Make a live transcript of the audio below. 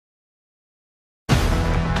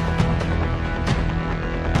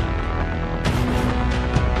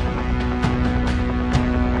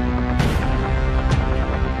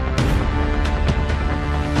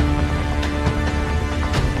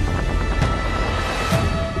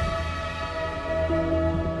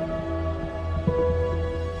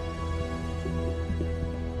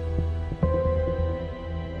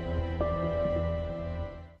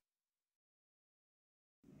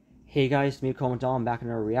Hey guys, it's me, Commandant. I'm back in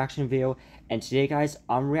another reaction video, and today, guys,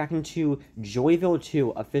 I'm reacting to Joyville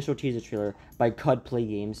 2 official teaser trailer by Cud Play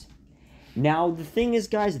Games. Now, the thing is,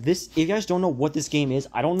 guys, if you guys don't know what this game is,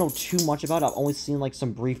 I don't know too much about it. I've only seen like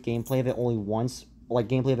some brief gameplay of it only once,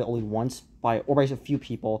 by a few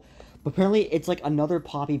people. But apparently, it's like another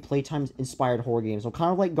Poppy Playtime inspired horror game, so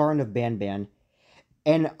kind of like Garden of Banban.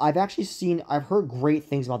 And I've heard great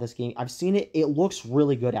things about this game. I've seen it. It looks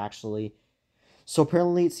really good, actually. So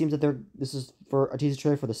apparently it seems that this is for a teaser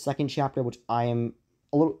trailer for the second chapter, which I am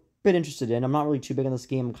a little bit interested in. I'm not really too big on this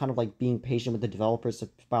game. I'm kind of like being patient with the developers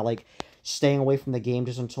by like staying away from the game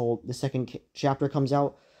just until the second chapter comes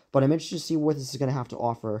out. But I'm interested to see what this is going to have to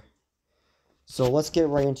offer. So let's get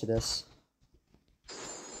right into this.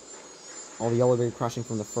 All the elevator crashing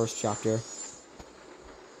from the first chapter.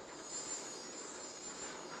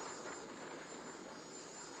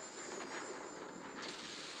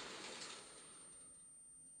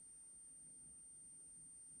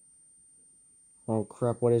 Oh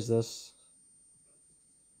crap, what is this?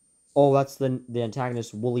 Oh, that's the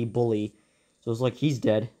antagonist, Wooly Bully. So it's like he's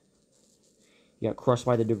dead. He got crushed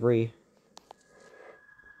by the debris.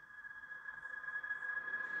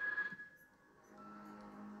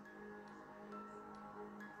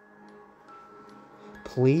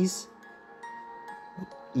 Please?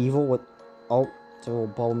 Evil with... Oh, it's a little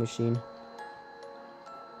bubble machine.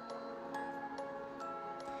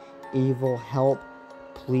 Evil, help.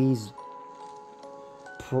 Please.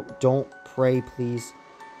 Don't pray, please.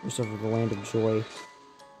 Yourself for the land of joy.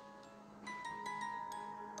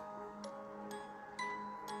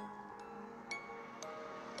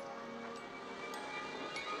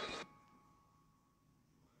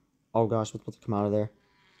 Oh gosh, what's about to come out of there?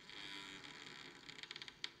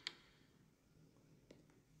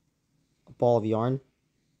 A ball of yarn.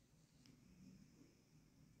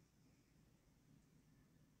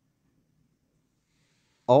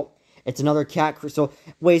 Oh, it's another cat. So,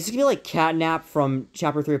 wait, is this gonna be like Catnap from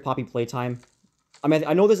Chapter 3 of Poppy Playtime? I mean,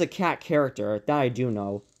 I know there's a cat character. That I do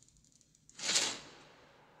know.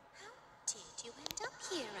 How did you end up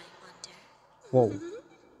here, I Whoa, wonder?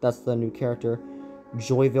 that's the new character.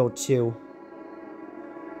 Joyville 2.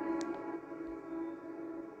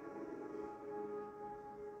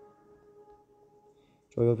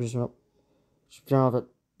 Joyville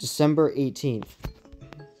December 18th.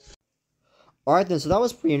 Alright then, so that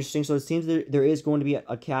was pretty interesting. So it seems that there is going to be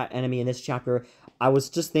a cat enemy in this chapter. I was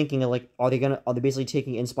just thinking, like, are they basically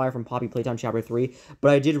taking inspire from Poppy Playtime Chapter 3?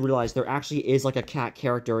 But I did realize there actually is, like, a cat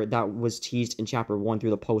character that was teased in Chapter 1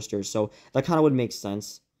 through the posters. So that kind of would make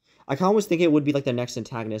sense. I kind of was thinking it would be, like, the next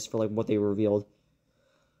antagonist for, like, what they revealed.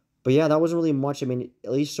 But yeah, that wasn't really much. I mean,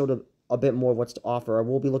 at least sort of a bit more of what's to offer. I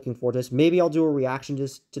will be looking forward to this. Maybe I'll do a reaction to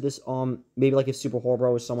this. Maybe like if Super Horror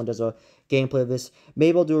Bro or someone does a gameplay of this,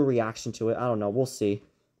 maybe I'll do a reaction to it. I don't know. We'll see.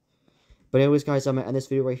 But anyways, guys, I'm gonna end this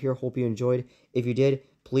video right here. Hope you enjoyed. If you did,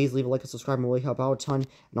 please leave a like and subscribe. It really help out a ton. And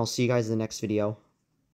I'll see you guys in the next video.